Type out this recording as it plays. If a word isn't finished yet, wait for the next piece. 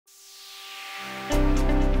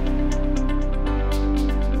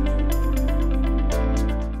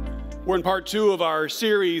We're in part 2 of our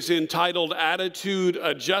series entitled Attitude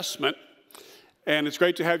Adjustment. And it's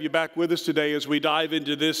great to have you back with us today as we dive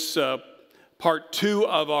into this part 2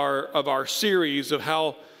 of our series of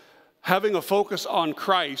how having a focus on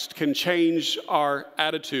Christ can change our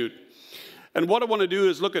attitude. And what I want to do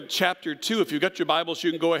is look at chapter 2. If you've got your Bibles,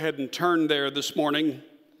 you can go ahead and turn there this morning.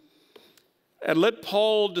 And let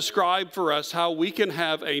Paul describe for us how we can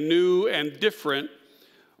have a new and different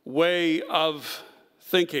way of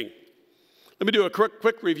thinking. Let me do a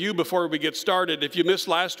quick review before we get started. If you missed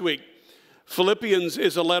last week, Philippians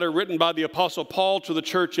is a letter written by the Apostle Paul to the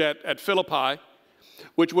church at Philippi,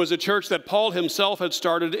 which was a church that Paul himself had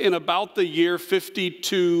started in about the year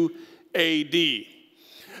 52 A.D.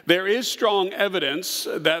 There is strong evidence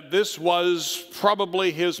that this was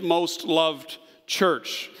probably his most loved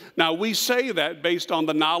church. Now, we say that based on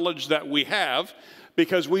the knowledge that we have,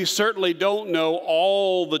 because we certainly don't know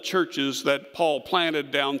all the churches that Paul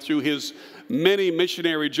planted down through his many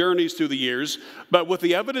missionary journeys through the years. But with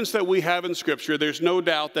the evidence that we have in Scripture, there's no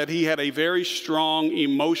doubt that he had a very strong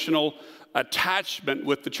emotional attachment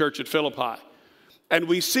with the church at Philippi. And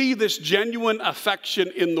we see this genuine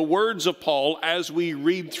affection in the words of Paul as we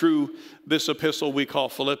read through this epistle we call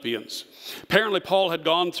Philippians. Apparently, Paul had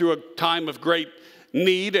gone through a time of great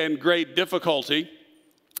need and great difficulty.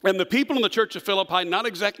 And the people in the church of Philippi, not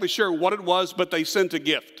exactly sure what it was, but they sent a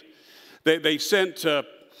gift. They sent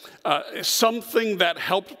something that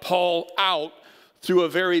helped Paul out through a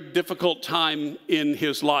very difficult time in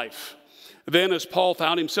his life. Then, as Paul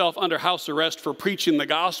found himself under house arrest for preaching the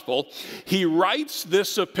gospel, he writes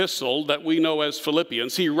this epistle that we know as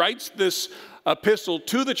Philippians. He writes this epistle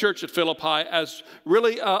to the church at Philippi as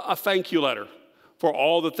really a thank you letter for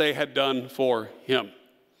all that they had done for him.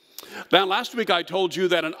 Now, last week I told you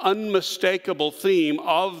that an unmistakable theme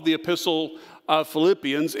of the epistle of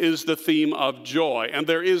Philippians is the theme of joy. And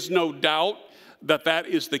there is no doubt that that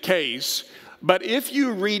is the case. But if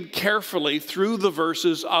you read carefully through the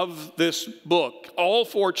verses of this book, all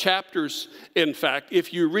 4 chapters, in fact,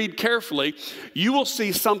 if you read carefully, you will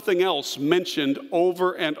see something else mentioned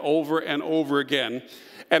over and over and over again,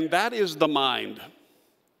 and that is the mind.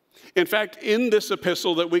 In fact, in this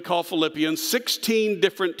epistle that we call Philippians, 16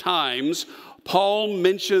 different times, Paul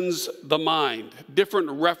mentions the mind, different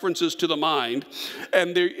references to the mind.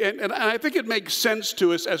 And I think it makes sense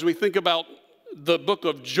to us as we think about the book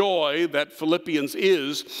of joy that Philippians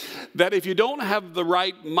is, that if you don't have the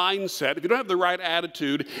right mindset, if you don't have the right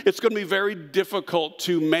attitude, it's going to be very difficult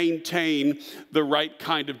to maintain the right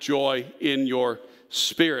kind of joy in your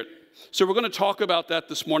spirit. So we're going to talk about that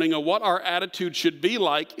this morning, and what our attitude should be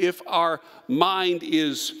like if our mind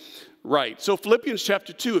is right. So Philippians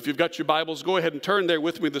chapter 2, if you've got your Bibles, go ahead and turn there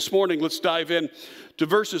with me this morning. Let's dive in to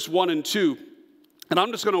verses 1 and 2. And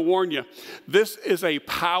I'm just going to warn you, this is a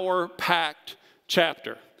power-packed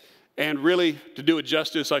chapter. And really, to do it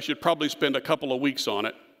justice, I should probably spend a couple of weeks on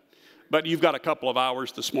it. But you've got a couple of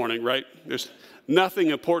hours this morning, right? There's nothing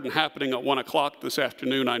important happening at 1 o'clock this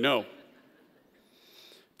afternoon, I know.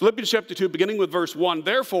 Philippians chapter 2, beginning with verse 1.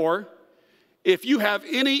 Therefore, if you have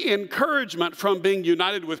any encouragement from being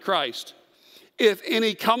united with Christ, if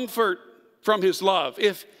any comfort from his love,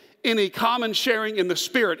 if any common sharing in the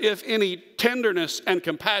Spirit, if any tenderness and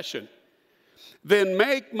compassion, then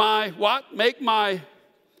make my what? Make my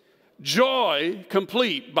joy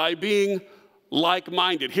complete by being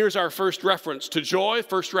like-minded. Here's our first reference to joy,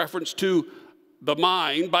 first reference to the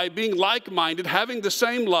mind, by being like-minded, having the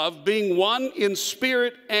same love, being one in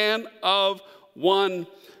spirit and of one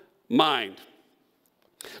mind.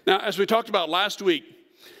 Now, as we talked about last week,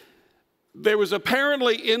 there was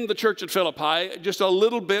apparently in the church at Philippi just a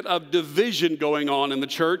little bit of division going on in the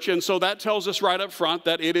church, and so that tells us right up front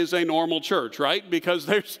that it is a normal church, right? Because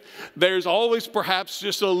there's always perhaps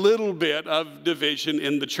just a little bit of division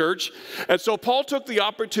in the church. And so Paul took the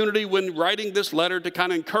opportunity when writing this letter to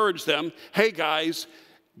kind of encourage them, hey guys,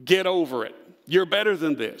 get over it. You're better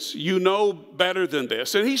than this. You know better than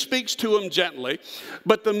this. And he speaks to them gently,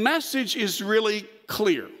 but the message is really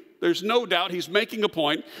clear. There's no doubt he's making a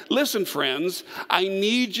point. Listen, friends, I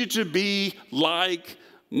need you to be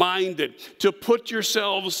like-minded, to put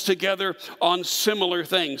yourselves together on similar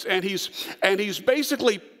things. And he's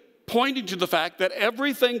basically pointing to the fact that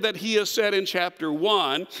everything that he has said in chapter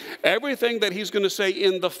 1, everything that he's going to say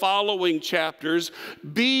in the following chapters,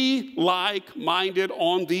 be like-minded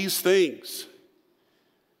on these things.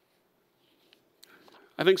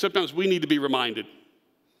 I think sometimes we need to be reminded.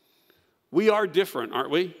 We are different,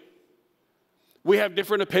 aren't we? We have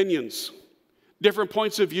different opinions, different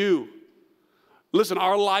points of view. Listen,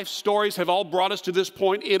 our life stories have all brought us to this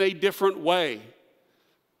point in a different way.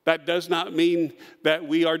 that does not mean that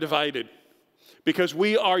we are divided. Because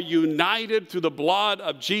we are united through the blood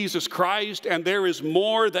of Jesus Christ, and there is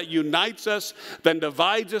more that unites us than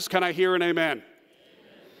divides us. Can I hear an amen?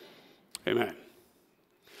 Amen.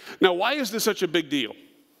 Now, why is this such a big deal?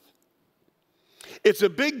 It's a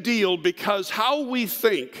big deal because how we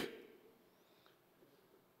think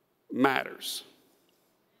matters.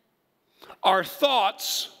 Our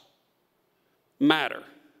thoughts matter.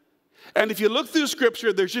 And if you look through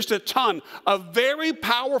Scripture, there's just a ton of very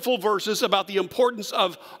powerful verses about the importance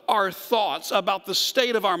of our thoughts, about the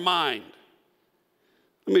state of our mind.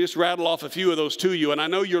 Let me just rattle off a few of those to you. And I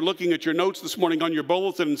know you're looking at your notes this morning on your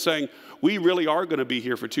bulletin and saying, we really are going to be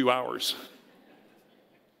here for 2 hours.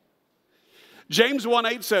 James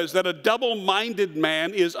 1:8 says that a double-minded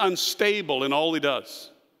man is unstable in all he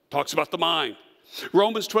does. Talks about the mind.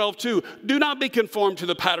 Romans 12:2, do not be conformed to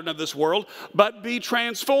the pattern of this world, but be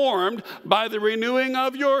transformed by the renewing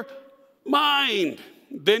of your mind.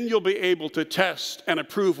 Then you'll be able to test and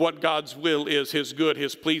approve what God's will is, his good,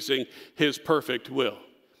 his pleasing, his perfect will.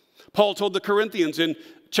 Paul told the Corinthians in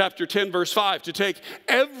chapter 10, verse 5, to take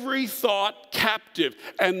every thought captive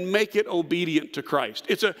and make it obedient to Christ.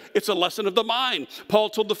 It's a lesson of the mind. Paul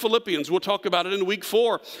told the Philippians, we'll talk about it in week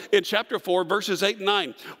 4, in chapter 4, verses 8 and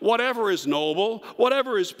 9. Whatever is noble,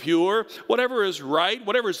 whatever is pure, whatever is right,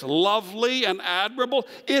 whatever is lovely and admirable,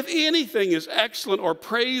 if anything is excellent or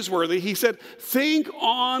praiseworthy, he said, think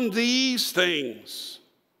on these things.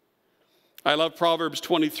 I love Proverbs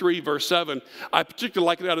 23, verse 7. I particularly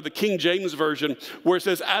like it out of the King James Version, where it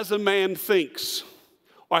says, as a man thinks.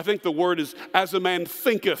 Or I think the word is, as a man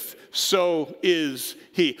thinketh, so is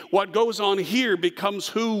he. What goes on here becomes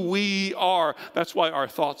who we are. That's why our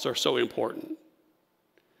thoughts are so important.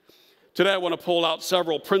 Today I want to pull out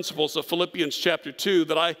several principles of Philippians chapter 2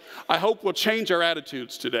 that I hope will change our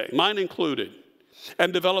attitudes today, mine included,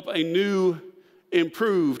 and develop a new,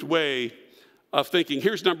 improved way of thinking.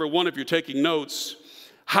 Here's number 1 if you're taking notes.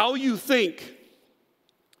 How you think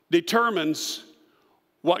determines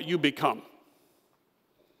what you become.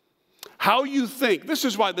 How you think. This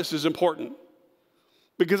is why this is important.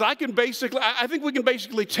 Because I think we can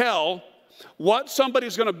basically tell what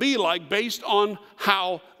somebody's going to be like based on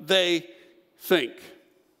how they think.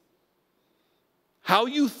 How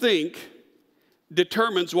you think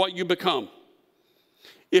determines what you become.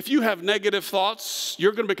 If you have negative thoughts,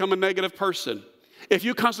 you're going to become a negative person. If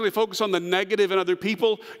you constantly focus on the negative in other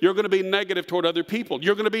people, you're going to be negative toward other people.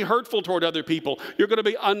 You're going to be hurtful toward other people. You're going to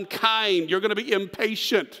be unkind. You're going to be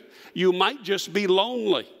impatient. You might just be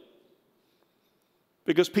lonely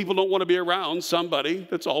because people don't want to be around somebody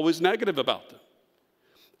that's always negative about them.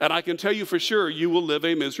 And I can tell you for sure, you will live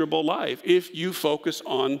a miserable life if you focus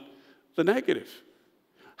on the negative.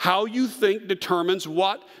 How you think determines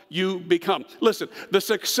what you become. Listen, the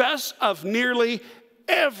success of nearly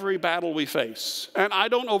every battle we face, and I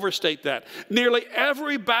don't overstate that, nearly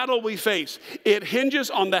every battle we face, it hinges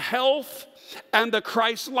on the health and the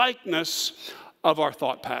Christ-likeness of our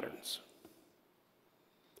thought patterns.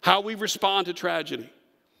 How we respond to tragedy,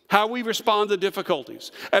 how we respond to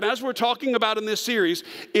difficulties. And as we're talking about in this series,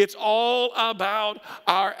 it's all about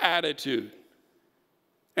our attitude.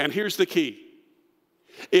 And here's the key.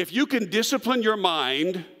 If you can discipline your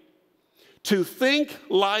mind to think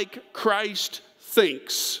like Christ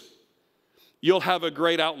thinks, you'll have a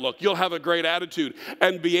great outlook, you'll have a great attitude,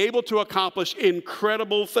 and be able to accomplish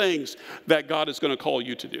incredible things that God is going to call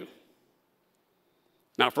you to do.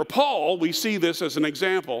 Now, for Paul, we see this as an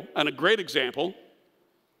example, and a great example.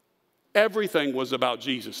 Everything was about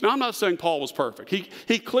Jesus. Now, I'm not saying Paul was perfect.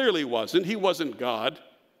 He clearly wasn't. He wasn't God.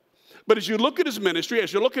 But as you look at his ministry,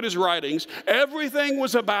 as you look at his writings, everything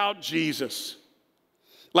was about Jesus.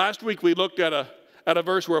 Last week we looked at a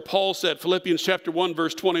verse where Paul said, Philippians chapter 1,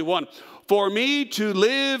 verse 21, for me to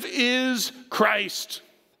live is Christ.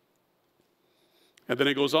 And then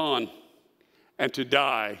it goes on, and to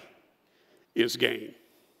die is gain.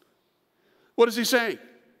 What is he saying?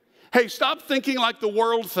 Hey, stop thinking like the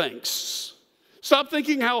world thinks. Stop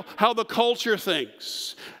thinking how the culture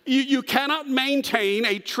thinks. You cannot maintain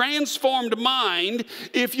a transformed mind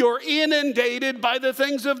if you're inundated by the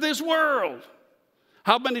things of this world.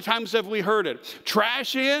 How many times have we heard it?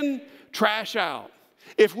 Trash in, trash out.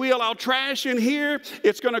 If we allow trash in here,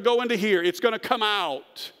 it's going to go into here. It's going to come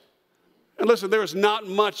out. And listen, there is not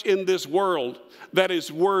much in this world that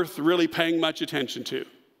is worth really paying much attention to.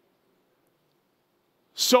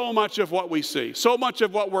 So much of what we see, so much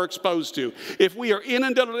of what we're exposed to, if we are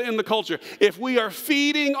inundated in the culture, if we are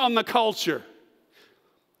feeding on the culture,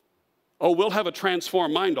 oh, we'll have a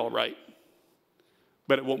transformed mind, all right,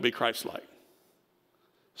 but it won't be Christ-like.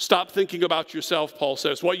 Stop thinking about yourself, Paul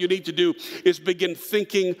says. What you need to do is begin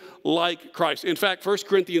thinking like Christ. In fact, 1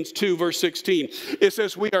 Corinthians 2, verse 16, it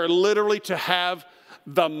says we are literally to have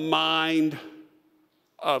the mind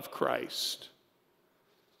of Christ.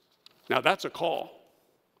 Now, that's a call,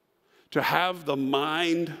 to have the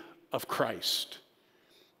mind of Christ.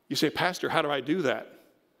 You say, Pastor, how do I do that?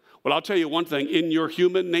 Well, I'll tell you one thing. In your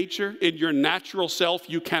human nature, in your natural self,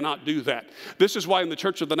 you cannot do that. This is why in the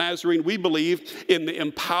Church of the Nazarene, we believe in the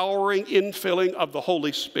empowering infilling of the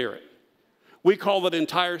Holy Spirit. We call it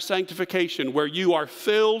entire sanctification, where you are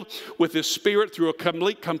filled with His Spirit through a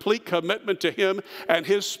complete commitment to Him, and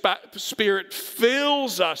His Spirit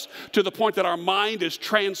fills us to the point that our mind is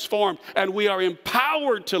transformed, and we are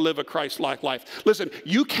empowered to live a Christ-like life. Listen,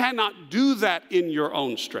 you cannot do that in your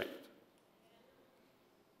own strength.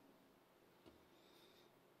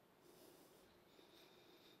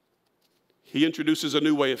 He introduces a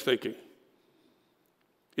new way of thinking.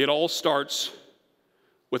 It all starts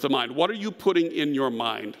with the mind. What are you putting in your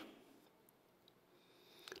mind?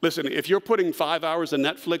 Listen, if you're putting 5 hours of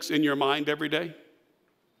Netflix in your mind every day,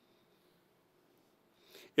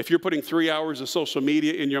 if you're putting 3 hours of social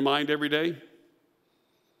media in your mind every day,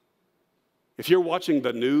 if you're watching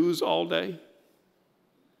the news all day,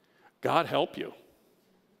 God help you.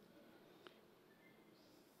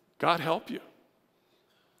 God help you.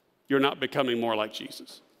 You're not becoming more like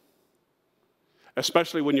Jesus.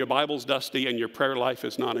 Especially when your Bible's dusty and your prayer life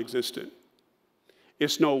is non-existent.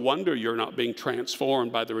 It's no wonder you're not being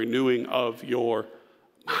transformed by the renewing of your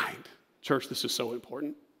mind. Church, this is so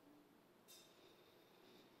important.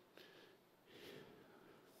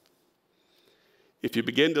 If you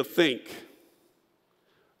begin to think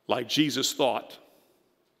like Jesus thought,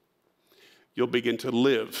 you'll begin to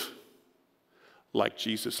live like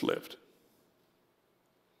Jesus lived.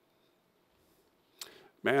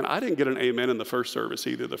 Man, I didn't get an amen in the first service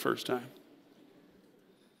either the first time.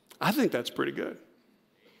 I think that's pretty good.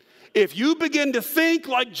 If you begin to think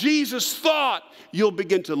like Jesus thought, you'll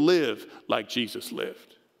begin to live like Jesus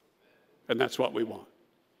lived. And that's what we want.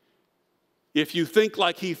 If you think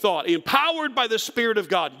like He thought, empowered by the Spirit of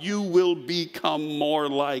God, you will become more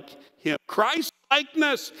like Him.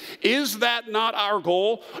 Christ-likeness, is that not our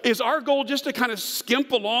goal? Is our goal just to kind of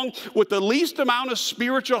skimp along with the least amount of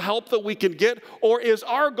spiritual help that we can get? Or is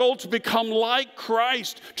our goal to become like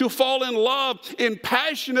Christ, to fall in love, in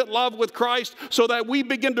passionate love with Christ, so that we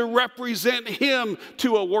begin to represent Him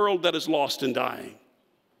to a world that is lost and dying?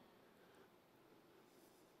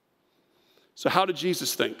 So how did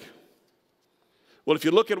Jesus think? Well, if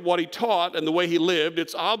you look at what He taught and the way He lived,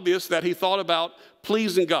 it's obvious that He thought about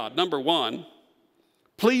pleasing God. Number one,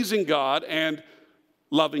 pleasing God and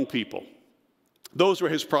loving people. Those were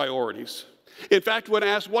His priorities. In fact, when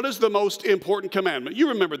asked, what is the most important commandment? You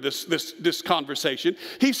remember this conversation.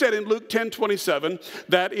 He said in Luke 10:27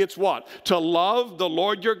 that it's what? To love the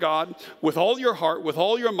Lord your God with all your heart, with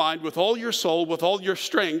all your mind, with all your soul, with all your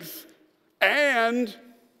strength, and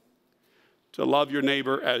to love your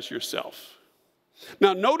neighbor as yourself.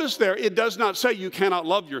 Now, notice there, it does not say you cannot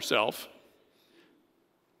love yourself.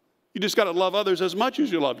 You just got to love others as much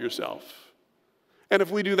as you love yourself. And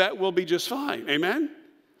if we do that, we'll be just fine. Amen?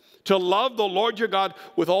 To love the Lord your God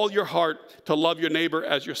with all your heart, to love your neighbor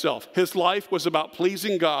as yourself. His life was about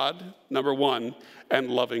pleasing God, number one, and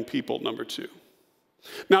loving people, number two.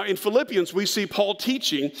 Now, in Philippians, we see Paul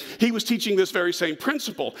teaching. He was teaching this very same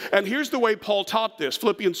principle. And here's the way Paul taught this.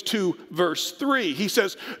 Philippians 2, verse 3. He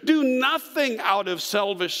says, do nothing out of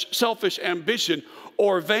selfish ambition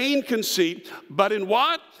or vain conceit, but in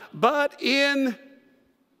what? But in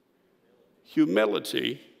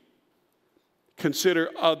humility, consider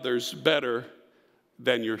others better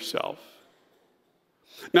than yourself.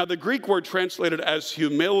 Now, the Greek word translated as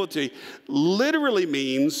humility literally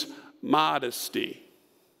means modesty.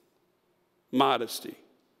 Modesty.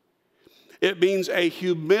 It means a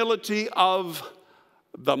humility of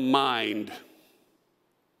the mind,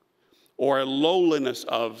 or a lowliness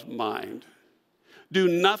of mind. Do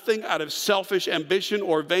nothing out of selfish ambition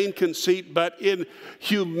or vain conceit, but in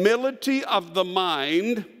humility of the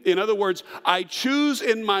mind. In other words, I choose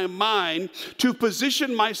in my mind to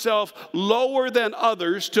position myself lower than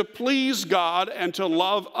others, to please God and to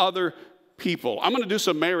love other people. I'm going to do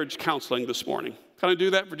some marriage counseling this morning. Can I do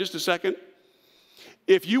that for just a second?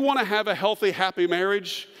 If you want to have a healthy, happy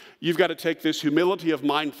marriage, you've got to take this humility of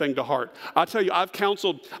mind thing to heart. I'll tell you, I've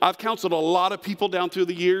counseled a lot of people down through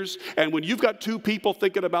the years, and when you've got two people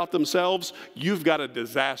thinking about themselves, you've got a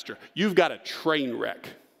disaster. You've got a train wreck.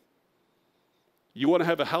 You want to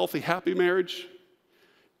have a healthy, happy marriage?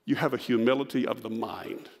 You have a humility of the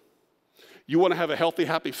mind. You want to have a healthy,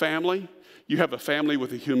 happy family? you have a family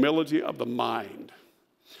with a humility of the mind.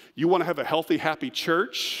 You want to have a healthy, happy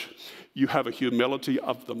church, you have a humility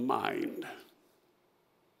of the mind.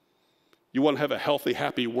 You want to have a healthy,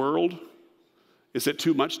 happy world? Is it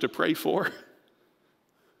too much to pray for?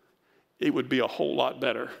 It would be a whole lot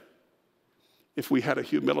better if we had a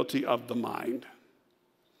humility of the mind.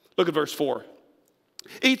 Look at verse 4.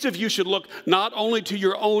 Each of you should look not only to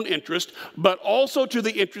your own interest, but also to the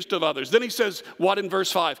interest of others. Then he says, what in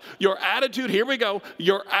verse 5? Your attitude, here we go,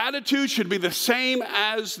 your attitude should be the same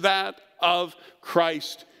as that of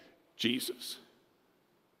Christ Jesus.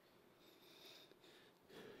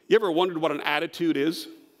 You ever wondered what an attitude is?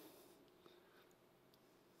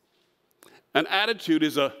 An attitude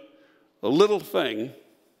is a little thing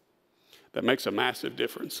that makes a massive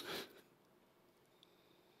difference.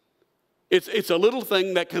 It's a little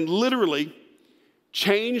thing that can literally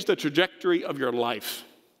change the trajectory of your life.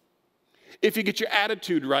 If you get your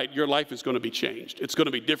attitude right, your life is going to be changed. It's going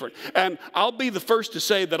to be different. And I'll be the first to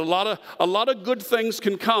say that a lot of good things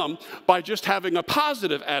can come by just having a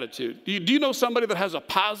positive attitude. Do you know somebody that has a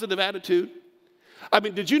positive attitude? I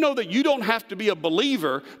mean, did you know that you don't have to be a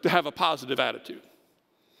believer to have a positive attitude?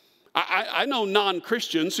 I know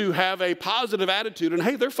non-Christians who have a positive attitude, and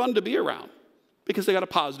hey, they're fun to be around because they got a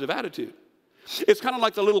positive attitude. It's kind of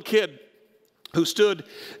like the little kid who stood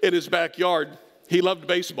in his backyard. He loved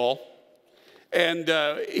baseball, and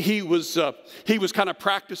he was kind of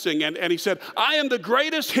practicing, and he said, I am the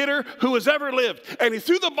greatest hitter who has ever lived. And he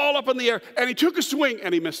threw the ball up in the air, and he took a swing,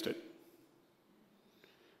 and he missed it.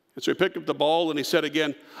 And so he picked up the ball and he said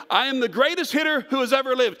again, I am the greatest hitter who has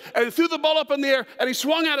ever lived. And he threw the ball up in the air and he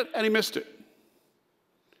swung at it and he missed it.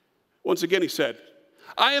 Once again he said,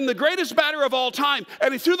 I am the greatest batter of all time.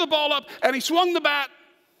 And he threw the ball up and he swung the bat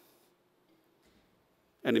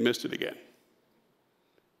and he missed it again.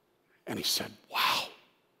 And he said, wow,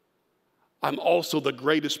 I'm also the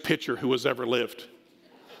greatest pitcher who has ever lived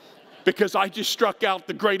because I just struck out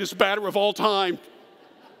the greatest batter of all time.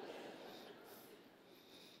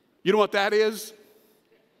 You know what that is?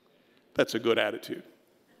 That's a good attitude.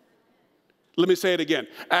 Let me say it again.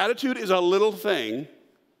 Attitude is a little thing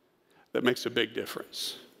that makes a big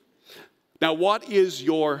difference. Now, what is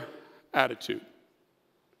your attitude?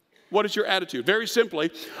 What is your attitude? Very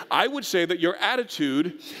simply, I would say that your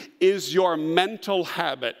attitude is your mental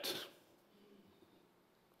habit.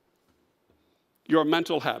 Your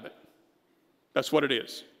mental habit. That's what it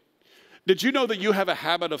is. Did you know that you have a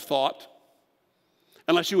habit of thought?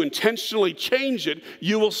 Unless you intentionally change it,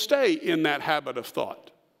 you will stay in that habit of thought.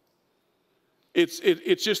 It's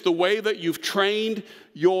just the way that you've trained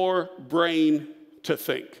your brain to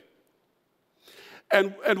think.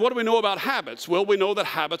 And what do we know about habits? Well, we know that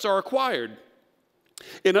habits are acquired.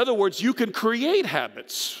 In other words, you can create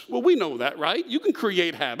habits. Well, we know that, right? You can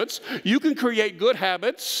create habits. You can create good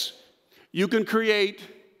habits. You can create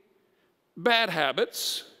bad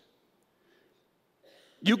habits.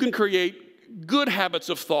 You can create good habits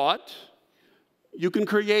of thought. You can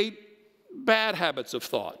create bad habits of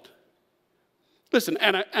thought. Listen,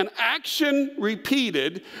 an action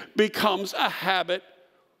repeated becomes a habit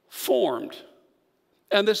formed.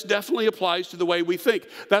 And this definitely applies to the way we think.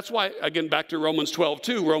 That's why, again, back to Romans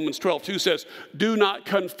 12:2. Romans 12:2 says, do not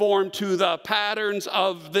conform to the patterns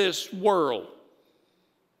of this world,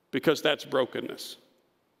 because that's brokenness.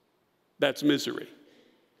 That's misery.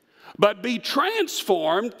 But be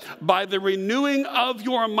transformed by the renewing of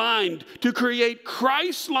your mind to create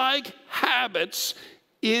Christ-like habits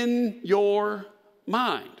in your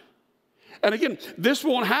mind. And again, this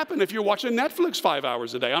won't happen if you're watching Netflix 5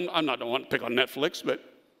 hours a day. I don't want to pick on Netflix, but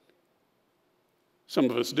some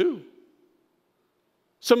of us do.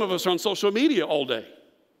 Some of us are on social media all day.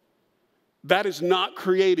 That is not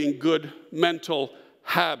creating good mental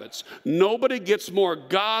habits. Nobody gets more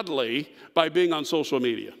godly by being on social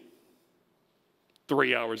media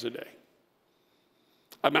 3 hours a day.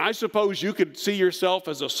 I mean, I suppose you could see yourself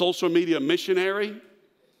as a social media missionary.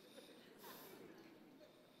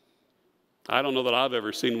 I don't know that I've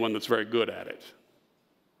ever seen one that's very good at it.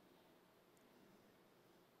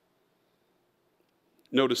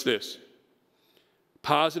 Notice this.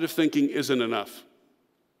 Positive thinking isn't enough.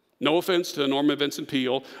 No offense to Norman Vincent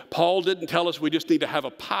Peale. Paul didn't tell us we just need to have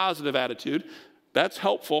a positive attitude. That's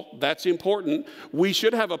helpful. That's important. We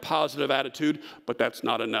should have a positive attitude, but that's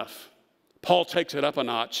not enough. Paul takes it up a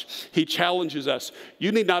notch. He challenges us.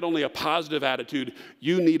 You need not only a positive attitude,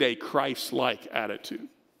 you need a Christ-like attitude.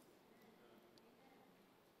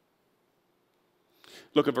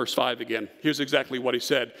 Look at verse 5 again. Here's exactly what he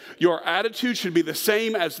said. Your attitude should be the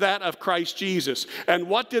same as that of Christ Jesus. And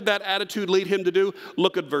what did that attitude lead him to do?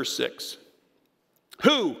 Look at verse 6.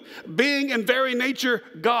 who, being in very nature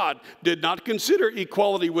God, did not consider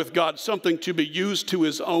equality with God something to be used to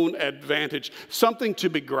his own advantage, something to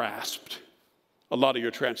be grasped. A lot of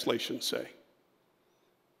your translations say.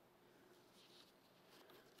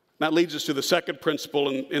 That leads us to the second principle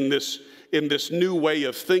in this new way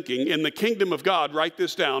of thinking. In the kingdom of God, write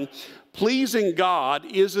this down, pleasing God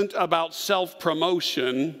isn't about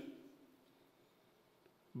self-promotion,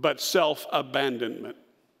 but self-abandonment.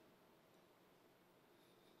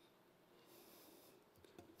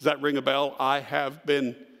 Does that ring a bell? I have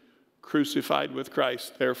been crucified with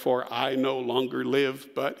Christ, therefore I no longer live,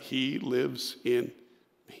 but he lives in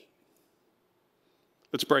me.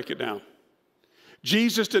 Let's break it down.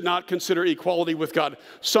 Jesus did not consider equality with God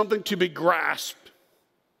something to be grasped,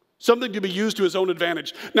 something to be used to his own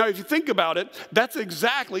advantage. Now, if you think about it,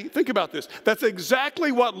 think about this. That's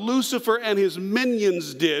exactly what Lucifer and his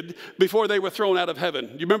minions did before they were thrown out of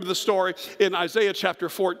heaven. You remember the story in Isaiah chapter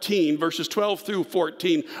 14, verses 12 through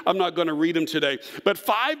 14. I'm not going to read them today. But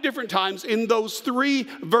 5 different times in those 3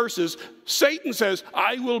 verses, Satan says,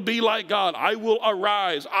 I will be like God. I will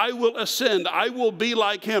arise. I will ascend. I will be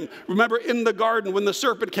like him. Remember in the garden when the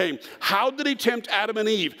serpent came, how did he tempt Adam and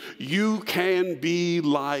Eve? You can be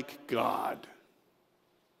like God.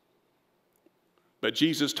 But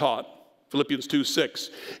Jesus taught, Philippians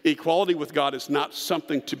 2:6, equality with God is not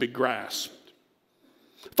something to be grasped.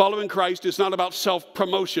 Following Christ is not about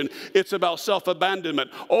self-promotion. It's about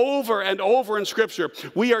self-abandonment. Over and over in Scripture,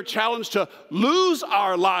 we are challenged to lose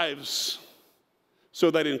our lives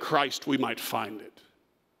so that in Christ we might find it.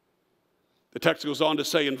 The text goes on to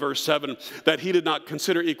say in verse 7 that he did not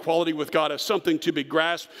consider equality with God as something to be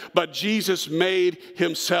grasped, but Jesus made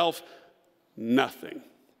himself nothing.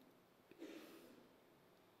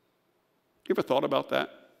 You ever thought about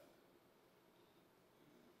that?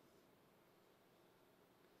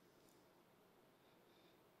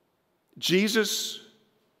 Jesus,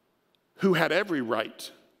 who had every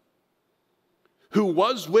right, who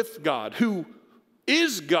was with God, who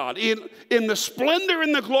is God in the splendor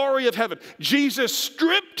and the glory of heaven, Jesus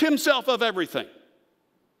stripped himself of everything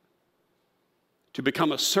to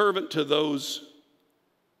become a servant to those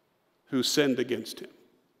who sinned against him.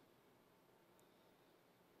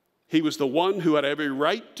 He was the one who had every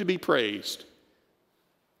right to be praised.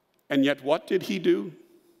 And yet what did he do?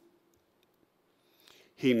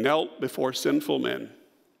 He knelt before sinful men,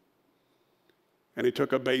 and he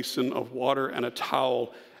took a basin of water and a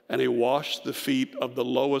towel, and he washed the feet of the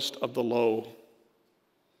lowest of the low.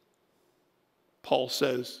 Paul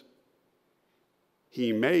says,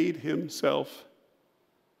 he made himself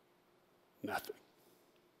nothing.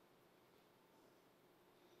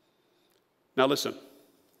 Now listen,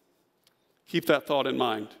 keep that thought in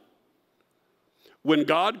mind. When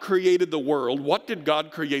God created the world, what did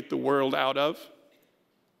God create the world out of?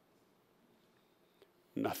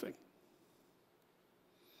 Nothing.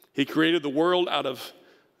 He created the world out of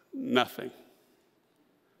nothing.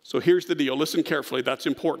 So here's the deal. Listen carefully. That's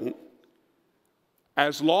important.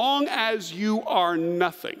 As long as you are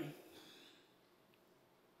nothing,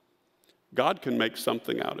 God can make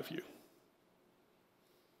something out of you.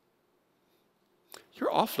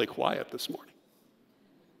 You're awfully quiet this morning.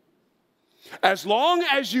 As long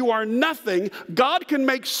as you are nothing, God can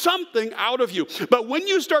make something out of you. But when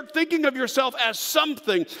you start thinking of yourself as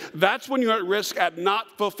something, that's when you're at risk at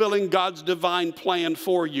not fulfilling God's divine plan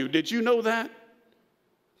for you. Did you know that?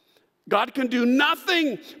 God can do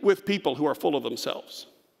nothing with people who are full of themselves.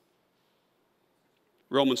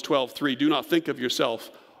 Romans 12:3, do not think of yourself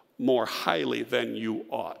more highly than you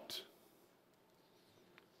ought.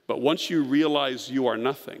 But once you realize you are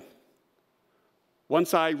nothing,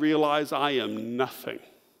 once I realize I am nothing,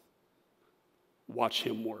 watch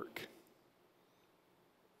him work.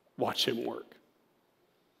 Watch him work.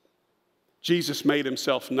 Jesus made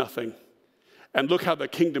himself nothing. And look how the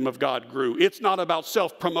kingdom of God grew. It's not about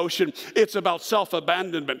self-promotion. It's about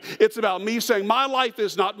self-abandonment. It's about me saying, my life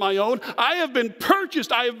is not my own. I have been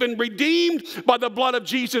purchased. I have been redeemed by the blood of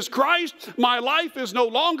Jesus Christ. My life is no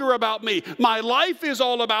longer about me. My life is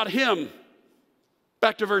all about him.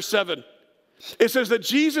 Back to verse 7. It says that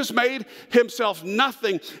Jesus made himself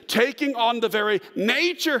nothing, taking on the very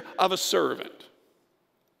nature of a servant.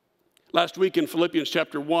 Last week in Philippians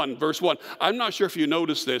chapter 1, verse 1, I'm not sure if you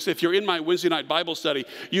noticed this. If you're in my Wednesday night Bible study,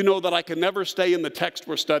 you know that I can never stay in the text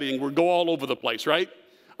we're studying. We go all over the place, right?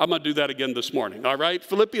 I'm going to do that again this morning, all right?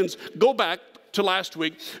 Philippians, go back to last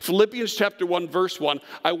week. Philippians chapter 1, verse 1.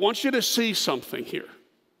 I want you to see something here.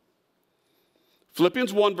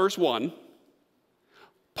 Philippians 1, verse 1.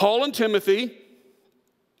 Paul and Timothy,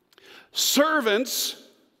 servants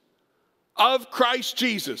of Christ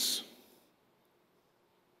Jesus.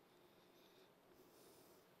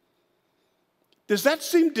 Does that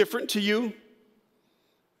seem different to you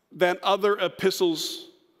than other epistles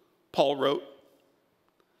Paul wrote?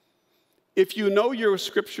 If you know your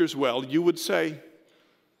scriptures well, you would say,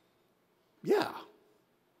 yeah,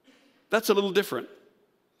 that's a little different.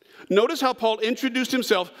 Notice how Paul introduced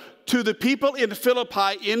himself to the people in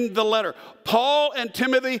Philippi in the letter. Paul and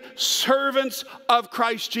Timothy, servants of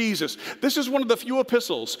Christ Jesus. This is one of the few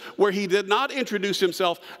epistles where he did not introduce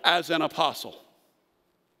himself as an apostle.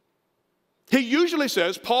 He usually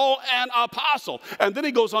says, Paul, an apostle, and then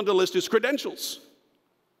he goes on to list his credentials.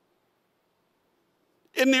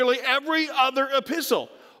 In nearly every other epistle,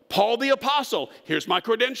 Paul the apostle, here's my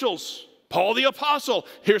credentials. Paul the apostle,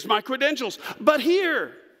 here's my credentials. But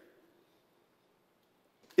here,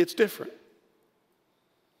 it's different.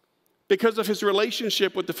 Because of his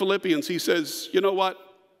relationship with the Philippians, he says, you know what?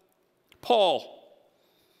 Paul,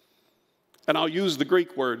 and I'll use the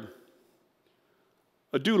Greek word,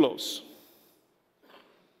 a doulos,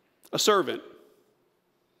 a servant.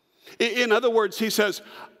 In other words, he says,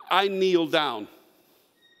 I kneel down.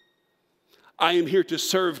 I am here to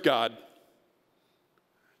serve God,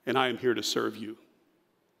 and I am here to serve you.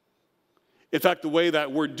 In fact, the way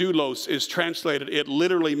that word doulos is translated, it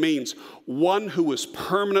literally means one who is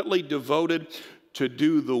permanently devoted to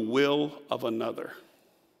do the will of another.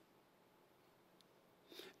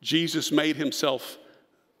 Jesus made himself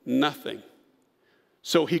nothing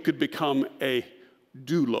so he could become a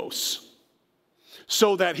doulos,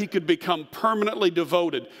 so that he could become permanently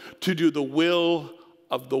devoted to do the will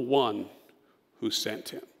of the one who sent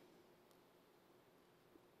him.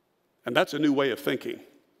 And that's a new way of thinking.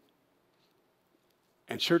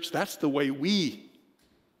 And church, that's the way we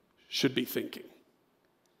should be thinking.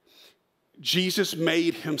 Jesus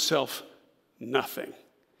made himself nothing.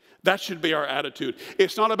 That should be our attitude.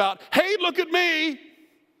 It's not about, hey, look at me.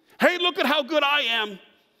 Hey, look at how good I am.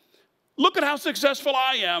 Look at how successful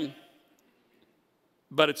I am.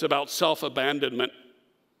 But it's about self-abandonment.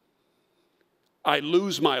 I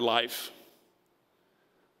lose my life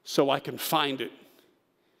so I can find it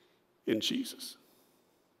in Jesus.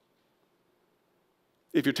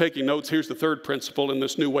 If you're taking notes, here's the third principle in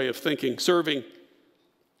this new way of thinking. Serving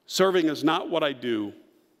is not what I do.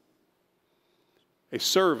 A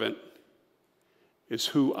servant is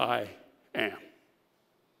who I am.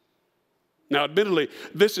 Now, admittedly,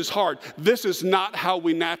 this is hard. This is not how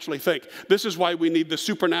we naturally think. This is why we need the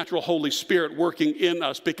supernatural Holy Spirit working in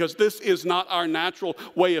us, because this is not our natural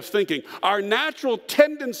way of thinking. Our natural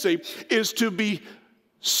tendency is to be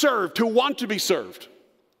served, to want to be served.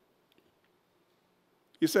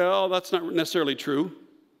 You say, oh, that's not necessarily true.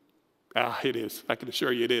 It is. I can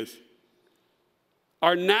assure you it is.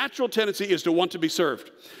 Our natural tendency is to want to be served.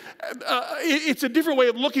 It's a different way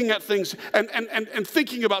of looking at things and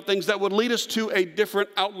thinking about things that would lead us to a different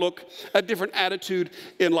outlook, a different attitude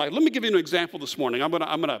in life. Let me give you an example this morning. I'm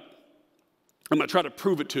gonna try to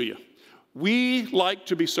prove it to you. We like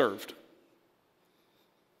to be served.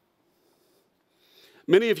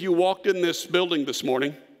 Many of you walked in this building this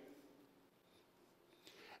morning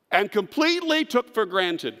and completely took for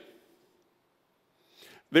granted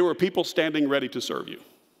there were people standing ready to serve you.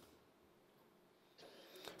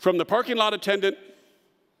 From the parking lot attendant,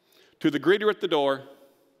 to the greeter at the door,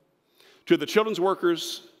 to the children's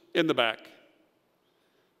workers in the back,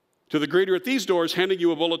 to the greeter at these doors handing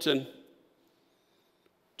you a bulletin,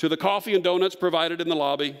 to the coffee and donuts provided in the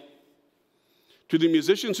lobby, to the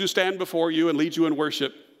musicians who stand before you and lead you in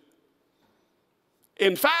worship.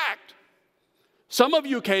 In fact, some of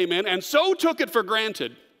you came in and so took it for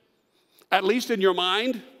granted, at least in your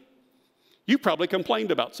mind, you probably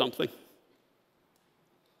complained about something.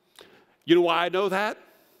 You know why I know that?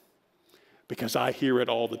 Because I hear it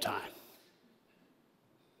all the time.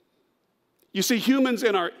 You see, humans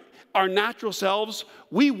in our natural selves,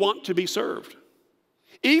 we want to be served.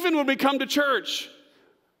 Even when we come to church,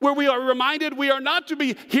 where we are reminded we are not to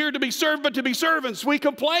be here to be served, but to be servants, we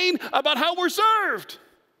complain about how we're served.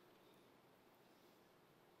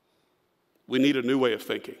 We need a new way of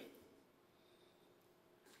thinking.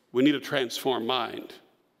 We need a transformed mind.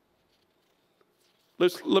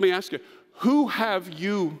 Let me ask you, who have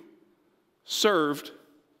you served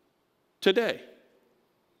today?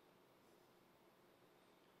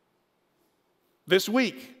 This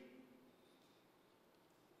week?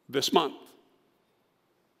 This month?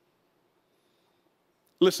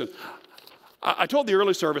 Listen, I told the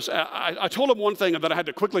early service, I told them one thing and then I had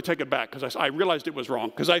to quickly take it back because I realized it was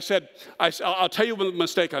wrong. Because I said, I'll tell you the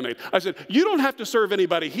mistake I made. I said, you don't have to serve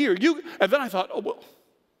anybody here. And then I thought, well,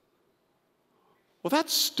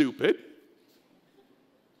 that's stupid.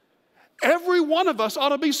 Every one of us ought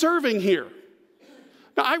to be serving here.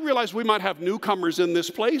 Now, I realize we might have newcomers in this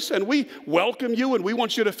place, and we welcome you, and we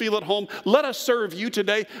want you to feel at home. Let us serve you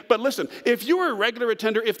today. But listen, if you're a regular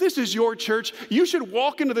attender, if this is your church, you should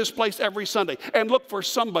walk into this place every Sunday and look for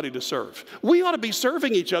somebody to serve. We ought to be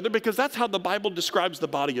serving each other because that's how the Bible describes the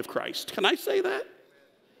body of Christ. Can I say that?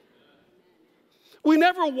 We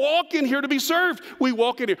never walk in here to be served. We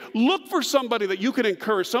walk in here. Look for somebody that you can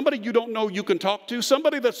encourage, somebody you don't know you can talk to,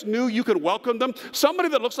 somebody that's new, you can welcome them, somebody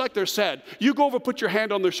that looks like they're sad. You go over, put your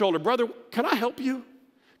hand on their shoulder. Brother, can I help you?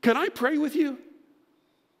 Can I pray with you?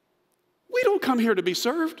 We don't come here to be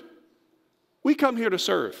served. We come here to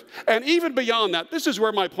serve. And even beyond that, this is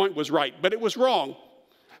where my point was right, but it was wrong.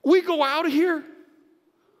 We go out of here.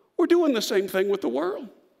 We're doing the same thing with the world.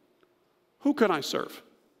 Who can I serve?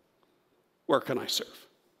 Where can I serve?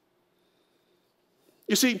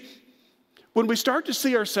 You see, when we start to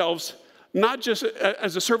see ourselves not just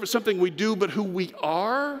as a servant, something we do, but who we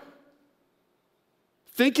are,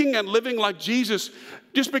 thinking and living like Jesus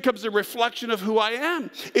just becomes a reflection of who I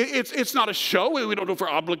am. It's not a show. We don't do it for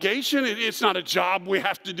obligation. It's not a job we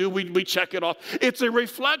have to do. We check it off. It's a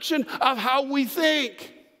reflection of how we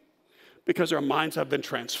think because our minds have been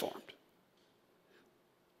transformed.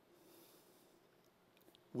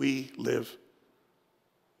 We live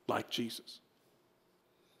like Jesus.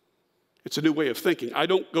 It's a new way of thinking. I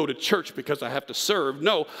don't go to church because I have to serve.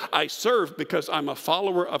 No, I serve because I'm a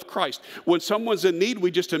follower of Christ. When someone's in need,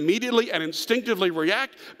 we just immediately and instinctively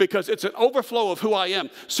react because it's an overflow of who I am.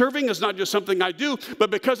 Serving is not just something I do, but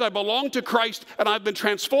because I belong to Christ and I've been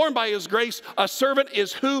transformed by His grace, a servant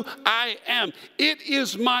is who I am. It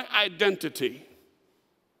is my identity.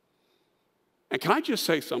 And can I just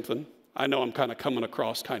say something? I know I'm kind of coming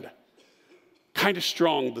across kind of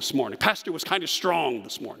strong this morning. Pastor was kind of strong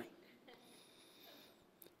this morning.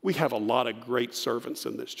 We have a lot of great servants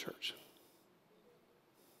in this church.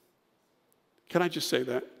 Can I just say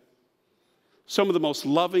that? Some of the most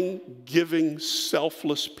loving, giving,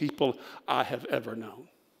 selfless people I have ever known.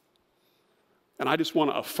 And I just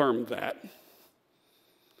want to affirm that.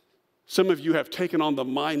 Some of you have taken on the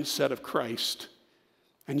mindset of Christ,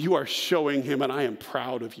 and you are showing Him, and I am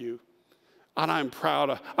proud of you. And I'm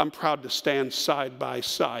proud to stand side by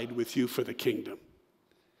side with you for the kingdom.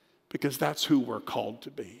 Because that's who we're called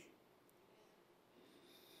to be.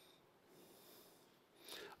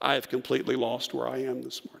 I have completely lost where I am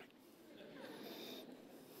this morning.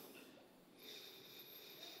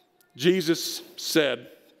 Jesus said,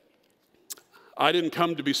 I didn't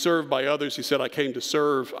come to be served by others. He said, I came to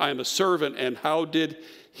serve. I am a servant. And how did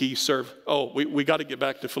He serve? Oh, we got to get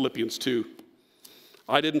back to Philippians 2.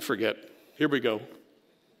 I didn't forget. Here we go.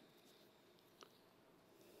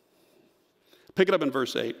 Pick it up in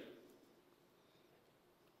verse 8.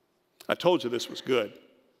 I told you this was good.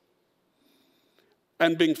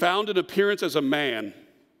 And being found in appearance as a man,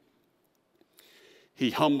 He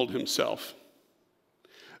humbled Himself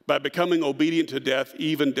by becoming obedient to death,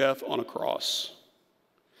 even death on a cross.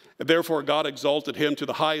 And therefore God exalted Him to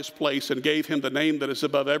the highest place and gave Him the name that is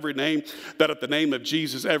above every name, that at the name of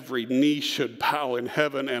Jesus every knee should bow in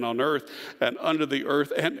heaven and on earth and under the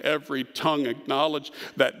earth, and every tongue acknowledge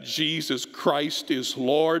that Jesus Christ is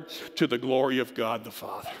Lord, to the glory of God the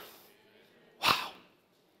Father. Wow.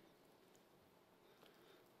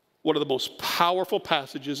 One of the most powerful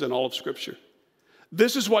passages in all of Scripture.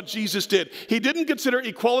 This is what Jesus did. He didn't consider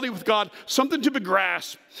equality with God something to be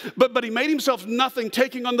grasped, but He made Himself nothing,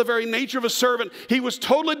 taking on the very nature of a servant. He was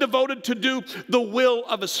totally devoted to do the will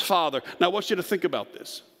of His Father. Now, I want you to think about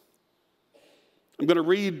this. I'm going to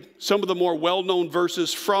read some of the more well-known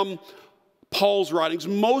verses from Paul's writings,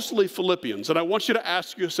 mostly Philippians, and I want you to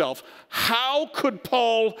ask yourself, how could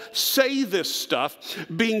Paul say this stuff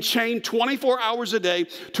being chained 24 hours a day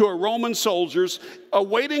to a Roman soldiers,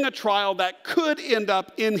 awaiting a trial that could end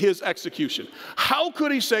up in his execution? How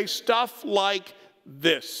could he say stuff like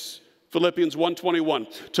this? Philippians 1:21,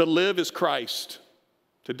 to live is Christ,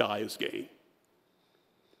 to die is gain.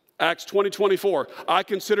 Acts 20:24, I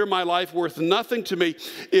consider my life worth nothing to me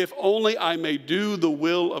if only I may do the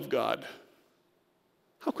will of God.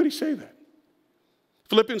 How could he say that?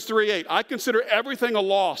 Philippians 3:8, I consider everything a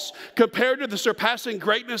loss compared to the surpassing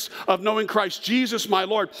greatness of knowing Christ Jesus my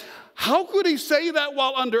Lord. How could he say that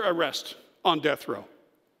while under arrest on death row?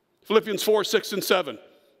 Philippians 4:6 and 7.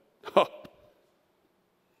 Oh,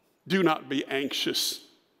 do not be anxious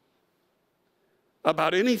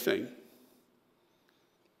about anything.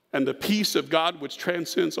 And the peace of God, which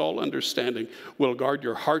transcends all understanding, will guard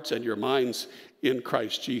your hearts and your minds in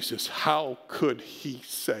Christ Jesus. How could he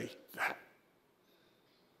say that?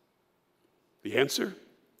 The answer?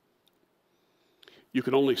 You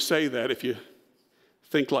can only say that if you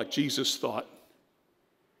think like Jesus thought.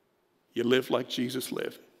 You live like Jesus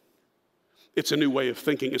lived. It's a new way of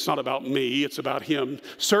thinking. It's not about me, it's about him.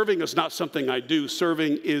 Serving is not something I do.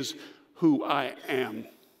 Serving is who I am.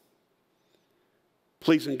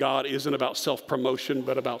 Pleasing God isn't about self-promotion,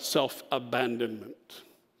 but about self-abandonment.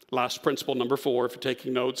 Last principle, number 4, if you're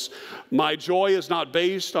taking notes. My joy is not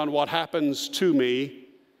based on what happens to me,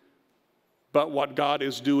 but what God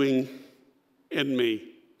is doing in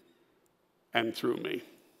me and through me.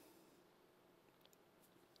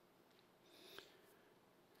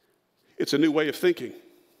 It's a new way of thinking.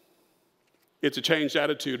 It's a changed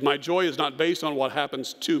attitude. My joy is not based on what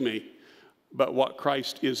happens to me, but what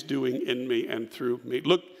Christ is doing in me and through me.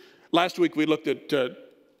 Look, last week we looked at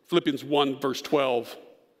Philippians 1, verse 12,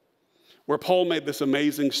 where Paul made this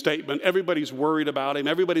amazing statement. Everybody's worried about him.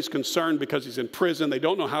 Everybody's concerned because he's in prison. They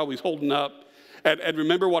don't know how he's holding up. And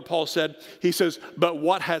remember what Paul said? He says, but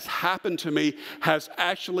what has happened to me has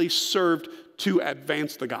actually served to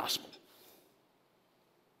advance the gospel.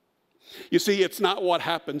 You see, it's not what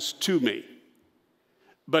happens to me,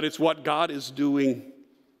 but it's what God is doing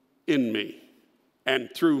in me and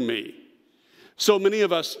through me. So many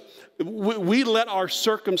of us, we let our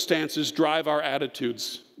circumstances drive our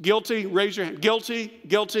attitudes. Guilty? Raise your hand. Guilty,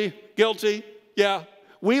 guilty, guilty. Yeah,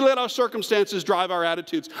 we let our circumstances drive our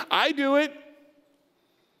attitudes. I do it.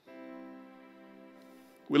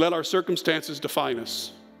 We let our circumstances define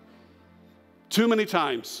us too many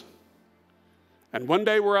times. And one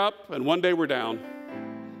day we're up and one day we're down.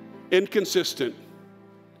 Inconsistent.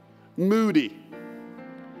 Moody.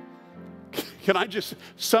 Can I just,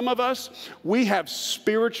 some of us, we have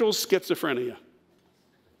spiritual schizophrenia.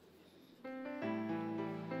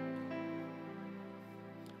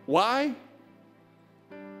 Why?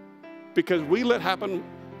 Because we let happen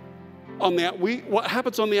on the, what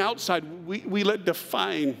happens on the outside, we let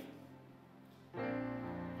define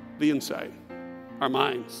the inside, our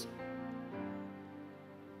minds.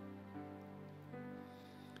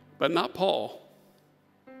 But not Paul.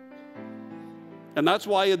 And that's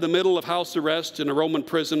why in the middle of house arrest in a Roman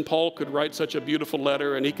prison, Paul could write such a beautiful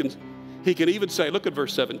letter, and he can even say, look at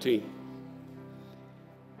verse 17.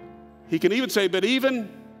 He can even say, but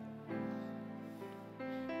even,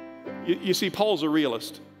 you see, Paul's a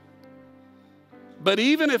realist. But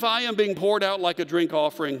even if I am being poured out like a drink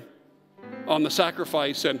offering on the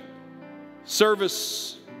sacrifice and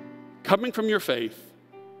service coming from your faith,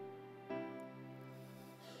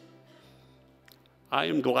 I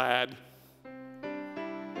am glad.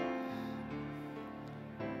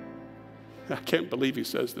 I can't believe he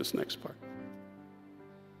says this next part.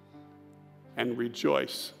 And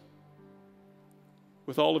rejoice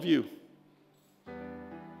with all of you.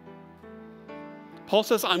 Paul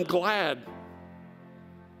says, I'm glad.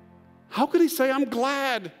 How could he say, I'm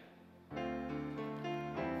glad?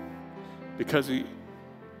 Because he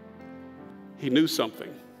knew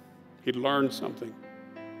something. He'd learned something.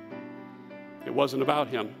 It wasn't about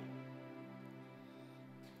him.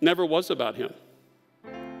 Never was about him.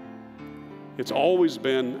 It's always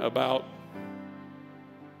been about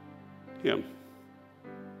him.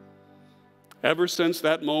 Ever since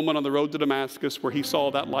that moment on the road to Damascus where he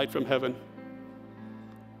saw that light from heaven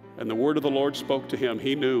and the word of the Lord spoke to him,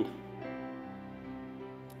 he knew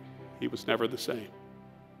he was never the same.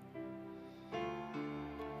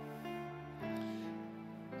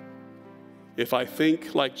 If I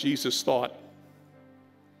think like Jesus thought,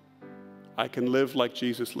 I can live like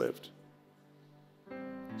Jesus lived.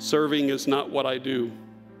 Serving is not what I do.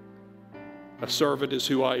 A servant is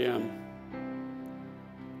who I am.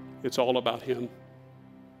 It's all about him.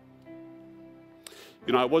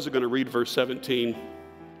 You know, I wasn't going to read verse 17,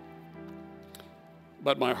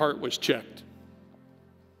 but my heart was checked.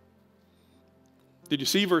 Did you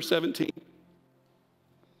see verse 17?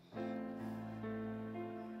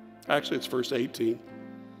 Actually, it's verse 18.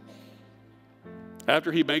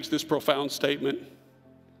 After he makes this profound statement,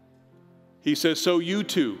 he says, so you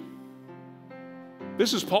too.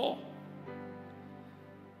 This is Paul.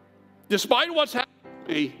 Despite what's happened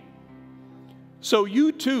to me, so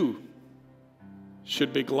you too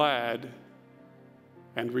should be glad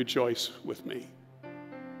and rejoice with me.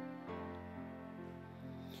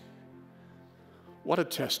 What a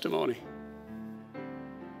testimony.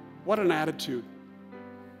 What an attitude.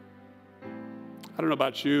 I don't know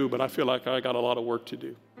about you, but I feel like I got a lot of work to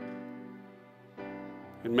do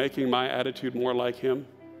in making my attitude more like him.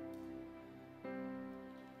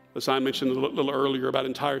 As I mentioned a little earlier about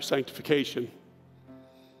entire sanctification.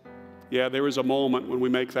 Yeah, there is a moment when we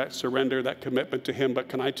make that surrender, that commitment to him, but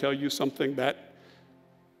can I tell you something that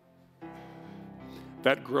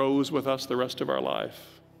grows with us the rest of our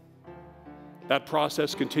life? That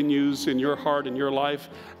process continues in your heart and your life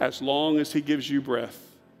as long as he gives you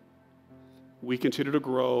breath. We continue to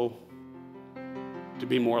grow to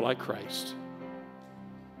be more like Christ.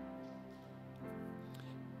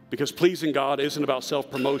 Because pleasing God isn't about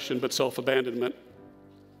self-promotion, but self-abandonment.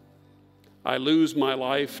 I lose my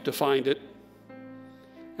life to find it,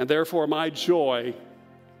 and therefore my joy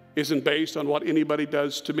isn't based on what anybody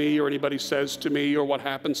does to me or anybody says to me or what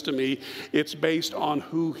happens to me. It's based on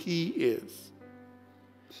who he is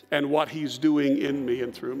and what he's doing in me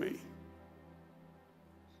and through me.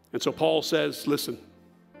 And so Paul says, listen,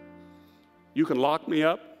 you can lock me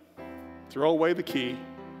up, throw away the key.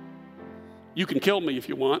 You can kill me if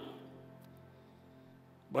you want.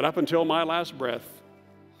 But up until my last breath,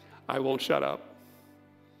 I won't shut up.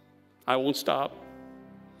 I won't stop.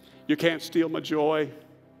 You can't steal my joy.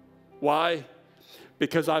 Why?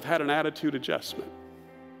 Because I've had an attitude adjustment.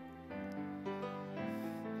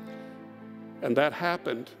 And that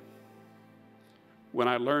happened when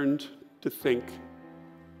I learned to think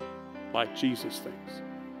like Jesus thinks.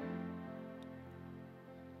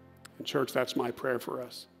 And church, that's my prayer for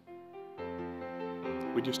us.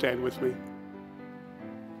 Would you stand with me?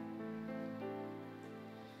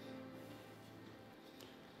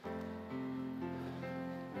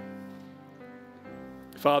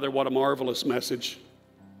 Father, what a marvelous message.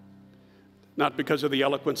 Not because of the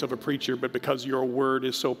eloquence of a preacher, but because your word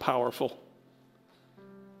is so powerful.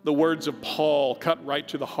 The words of Paul cut right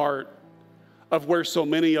to the heart of where so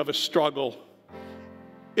many of us struggle.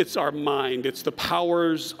 It's our mind. It's the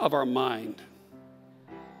powers of our mind.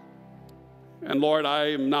 And Lord,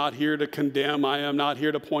 I am not here to condemn. I am not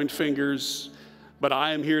here to point fingers. But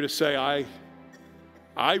I am here to say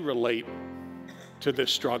I relate to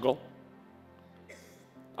this struggle.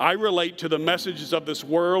 I relate to the messages of this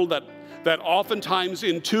world that oftentimes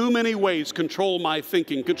in too many ways control my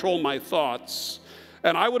thinking, control my thoughts.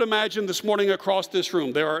 And I would imagine this morning across this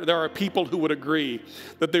room, there are people who would agree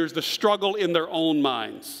that there's the struggle in their own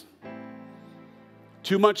minds.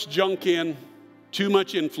 Too much junk in, too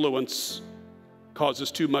much influence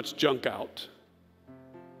causes too much junk out.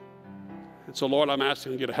 And so, Lord, I'm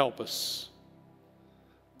asking you to help us.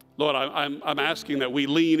 Lord, I'm asking that we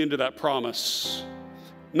lean into that promise.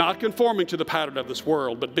 Not conforming to the pattern of this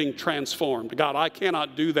world, but being transformed. God, I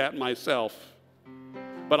cannot do that myself.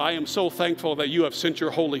 But I am so thankful that you have sent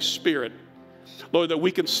your Holy Spirit. Lord, that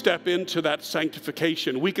we can step into that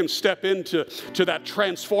sanctification. We can step into that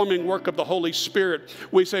transforming work of the Holy Spirit.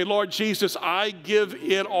 We say, Lord Jesus, I give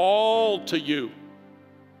it all to you.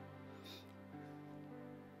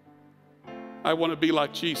 I want to be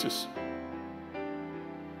like Jesus.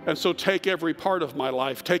 And so take every part of my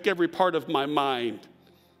life, take every part of my mind,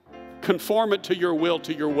 conform it to your will,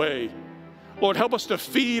 to your way. Lord, help us to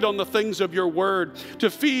feed on the things of your word,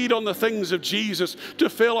 to feed on the things of Jesus, to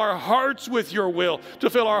fill our hearts with your will,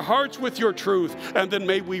 to fill our hearts with your truth, and then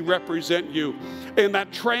may we represent you. In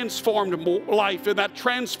that transformed life, in that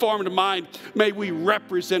transformed mind, may we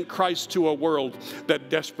represent Christ to a world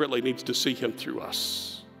that desperately needs to see him through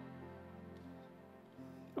us.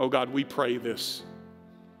 Oh God, we pray this.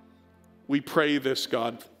 We pray this,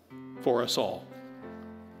 God, for us all.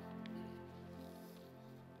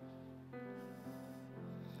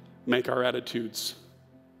 Make our attitudes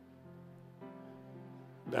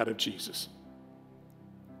that of Jesus.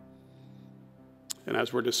 And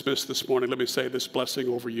as we're dismissed this morning, let me say this blessing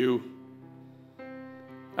over you.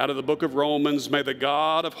 Out of the book of Romans, may the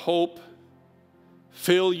God of hope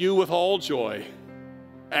fill you with all joy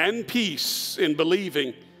and peace in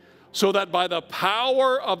believing, so that by the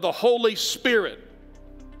power of the Holy Spirit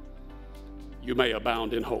you may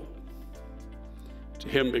abound in hope. To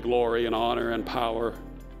him be glory and honor and power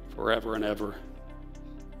forever and ever.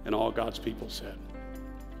 And all God's people said,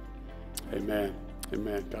 amen.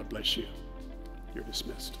 Amen. God bless you. You're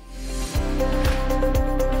dismissed.